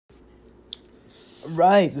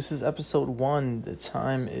Right, this is episode 1. The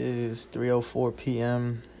time is 3:04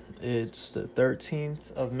 p.m. It's the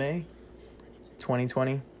 13th of May,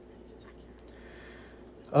 2020.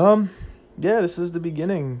 Yeah, this is the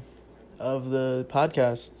beginning of the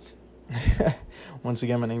podcast. Once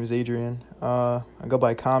again, my name is Adrian. I go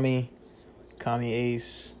by Kami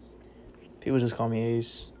Ace. People just call me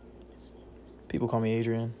Ace. People call me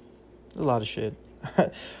Adrian. There's a lot of shit.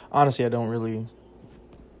 Honestly, I don't really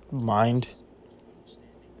mind.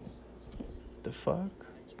 The fuck?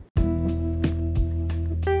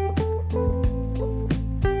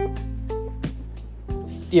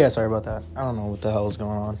 Yeah, sorry about that. I don't know what the hell is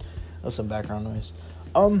going on. That's some background noise.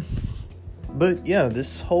 But yeah,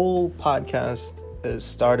 this whole podcast is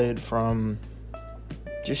started from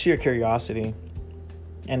just sheer curiosity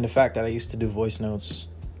and the fact that I used to do voice notes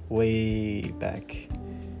way back.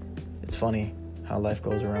 It's funny how life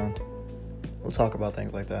goes around. We'll talk about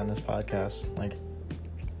things like that in this podcast, like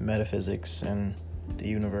metaphysics and the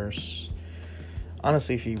universe.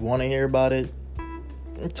 Honestly, if you want to hear about it,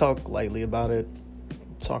 talk lightly about it.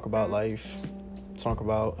 Talk about life. Talk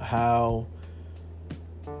about how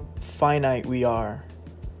finite we are.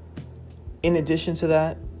 In addition to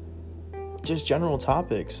that, just general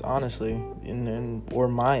topics, honestly, or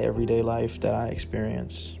my everyday life that I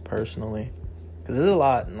experience personally. Because there's a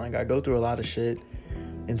lot, and like I go through a lot of shit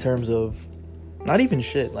in terms of not even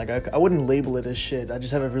shit. Like I wouldn't label it as shit. I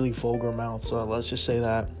just have a really vulgar mouth, so let's just say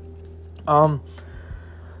that.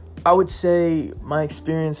 I would say my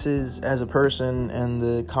experiences as a person and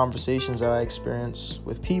the conversations that I experience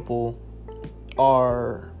with people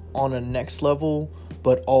are on a next level,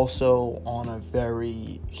 but also on a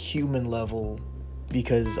very human level,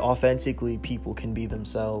 because authentically people can be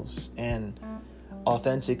themselves, and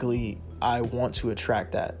authentically I want to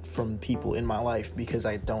attract that from people in my life because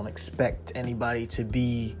I don't expect anybody to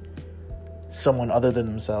be someone other than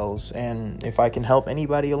themselves. And if I can help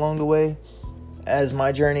anybody along the way as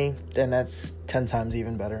my journey, then that's 10 times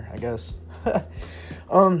even better, I guess.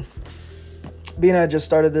 Being I just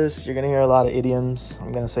started this, you're going to hear a lot of idioms.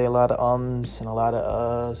 I'm going to say a lot of ums and a lot of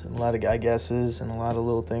uhs and a lot of I guesses and a lot of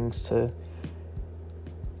little things to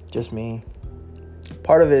just me.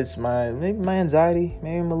 Part of it's maybe my anxiety.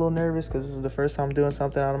 Maybe I'm a little nervous because this is the first time doing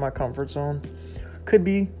something out of my comfort zone. Could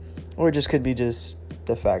be. Or it just could be just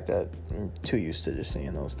the fact that I'm too used to just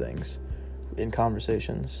seeing those things in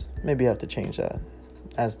conversations. Maybe I have to change that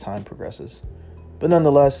as time progresses. But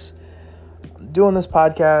nonetheless, I'm doing this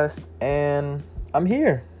podcast and I'm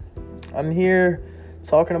here. I'm here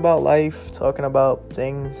talking about life, talking about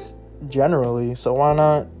things generally. So why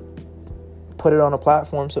not put it on a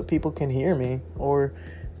platform so people can hear me or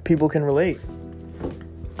people can relate?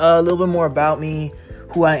 A little bit more about me,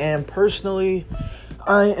 who I am personally.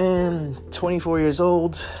 I am 24 years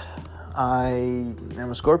old. I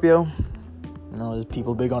am a Scorpio. You know, there's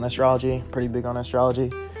people big on astrology, pretty big on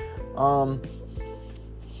astrology. I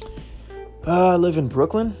live in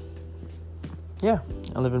Brooklyn. Yeah,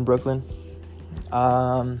 I live in Brooklyn.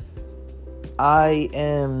 I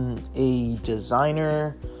am a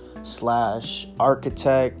designer /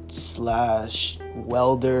 architect /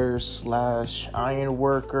 welder / iron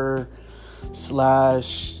worker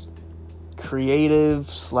 / creative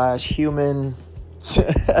 / human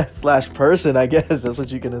 / person, I guess that's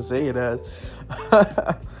what you're gonna say it as.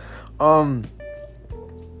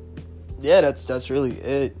 Yeah, that's really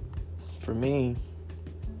it for me.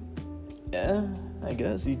 Yeah, I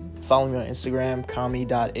guess you follow me on Instagram,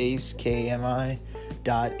 kami.ace, KAMI.ACE.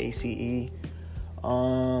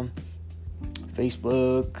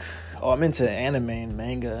 Facebook. I'm into anime and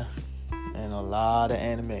manga and a lot of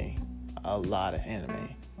anime.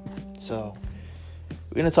 So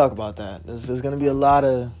we're gonna talk about that. There's gonna be a lot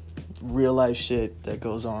of real life shit that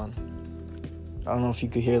goes on. I don't know if you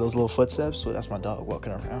could hear those little footsteps, but that's my dog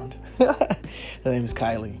walking around. Her name is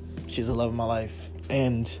Kylie. She's the love of my life,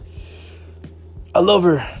 and I love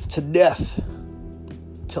her to death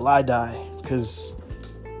till I die, because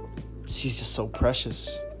she's just so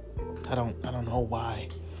precious. I don't know why.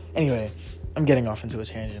 Anyway, I'm getting off into a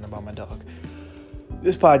tangent about my dog.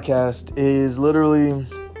 This podcast is literally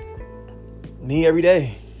me every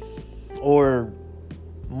day, or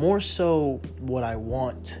more so what I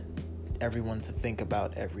want everyone to think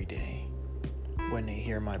about every day when they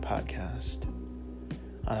hear my podcast.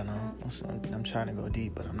 I don't know. I'm trying to go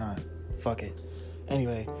deep, but I'm not. Fuck it.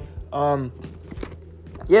 Anyway,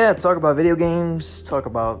 yeah, talk about video games, talk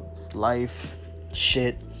about life,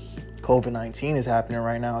 shit. COVID-19 is happening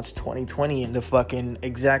right now. It's 2020 and the fucking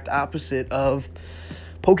exact opposite of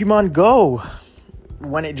Pokemon Go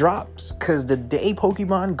when it dropped. Because the day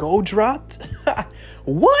Pokemon Go dropped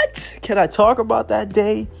What? Can I talk about that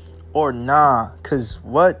day or nah? Cause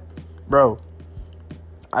what, bro?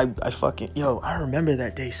 I remember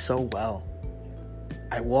that day so well.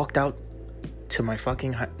 I walked out to my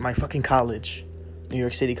fucking college, New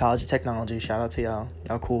York City College of Technology. Shout out to y'all.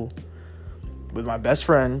 Y'all cool. With my best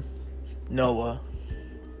friend, Noah.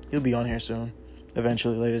 He'll be on here soon,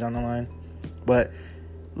 eventually, later down the line. But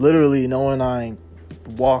literally, Noah and I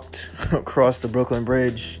walked across the Brooklyn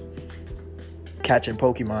Bridge catching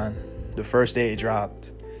Pokemon the first day it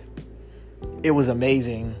dropped. It was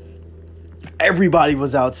amazing. Everybody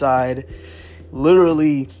was outside.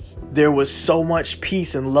 Literally, there was so much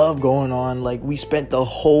peace and love going on. Like, we spent the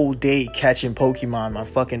whole day catching Pokemon. My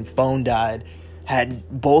fucking phone died. Had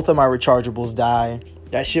both of my rechargeables die.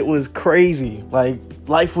 That shit was crazy. Like,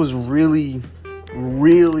 life was really,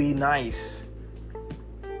 really nice.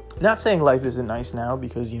 Not saying life isn't nice now,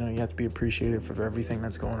 because, you have to be appreciative for everything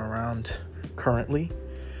that's going around currently.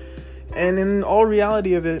 And in all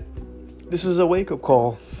reality of it, this is a wake-up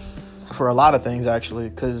call for a lot of things, actually,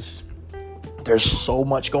 because there's so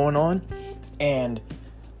much going on, and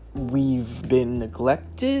we've been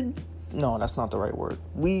neglected. No, that's not the right word.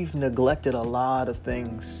 We've neglected a lot of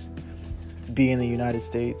things, being the United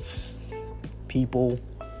States, people,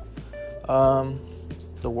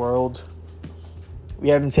 the world. We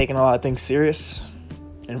haven't taken a lot of things serious.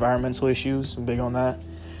 Environmental issues, I'm big on that.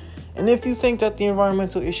 And if you think that the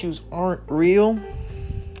environmental issues aren't real,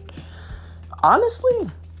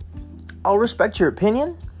 honestly, I'll respect your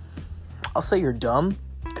opinion. I'll say you're dumb,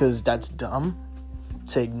 because that's dumb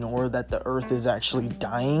to ignore that the earth is actually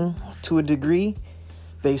dying to a degree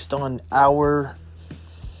based on our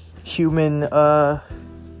human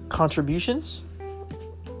contributions.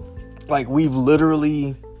 Like, we've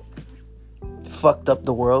literally fucked up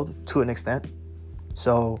the world to an extent.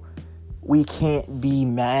 So we can't be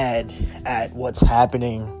mad at what's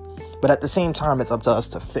happening. But at the same time, it's up to us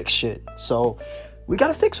to fix shit. So we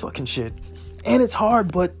gotta fix fucking shit. And it's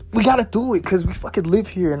hard, but we gotta do it, because we fucking live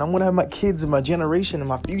here, and I'm gonna have my kids and my generation and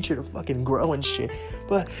my future to fucking grow and shit.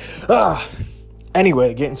 But,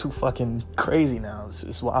 anyway, getting too fucking crazy now.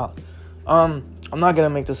 It's wild. I'm not gonna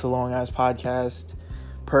make this a long-ass podcast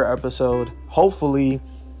per episode. Hopefully,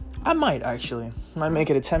 I might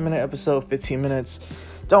make it a 10-minute episode, 15 minutes.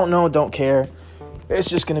 Don't know, don't care. It's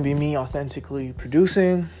just gonna be me authentically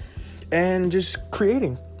producing and just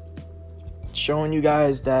creating. Showing you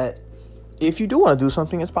guys that if you do want to do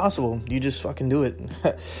something, it's possible. You just fucking do it.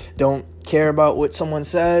 Don't care about what someone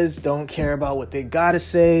says. Don't care about what they gotta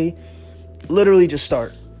say. Literally just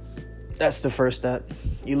start. That's the first step.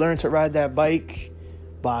 You learn to ride that bike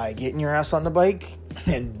by getting your ass on the bike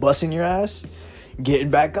and busting your ass, getting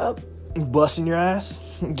back up, busting your ass,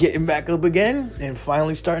 getting back up again, and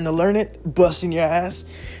finally starting to learn it, busting your ass.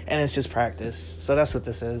 And it's just practice. So that's what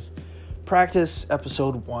this is. Practice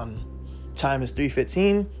episode 1. Time is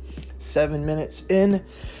 3:15. 7 minutes in,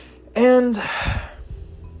 and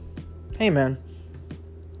hey, man,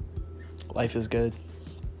 life is good.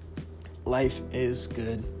 Life is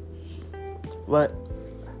good. But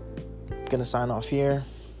gonna sign off here.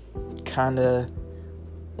 Kinda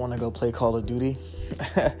wanna go play Call of Duty.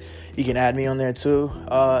 You can add me on there too.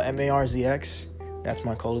 MARZX. That's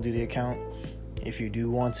my Call of Duty account. If you do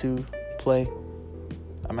want to play,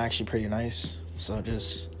 I'm actually pretty nice. So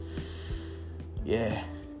just, yeah.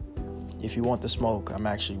 If you want the smoke, I'm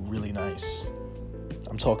actually really nice.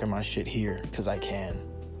 I'm talking my shit here because I can.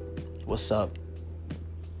 What's up?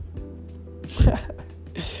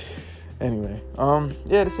 Anyway,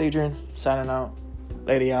 this is Adrian signing out.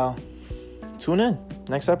 Later, y'all. Tune in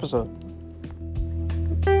next episode.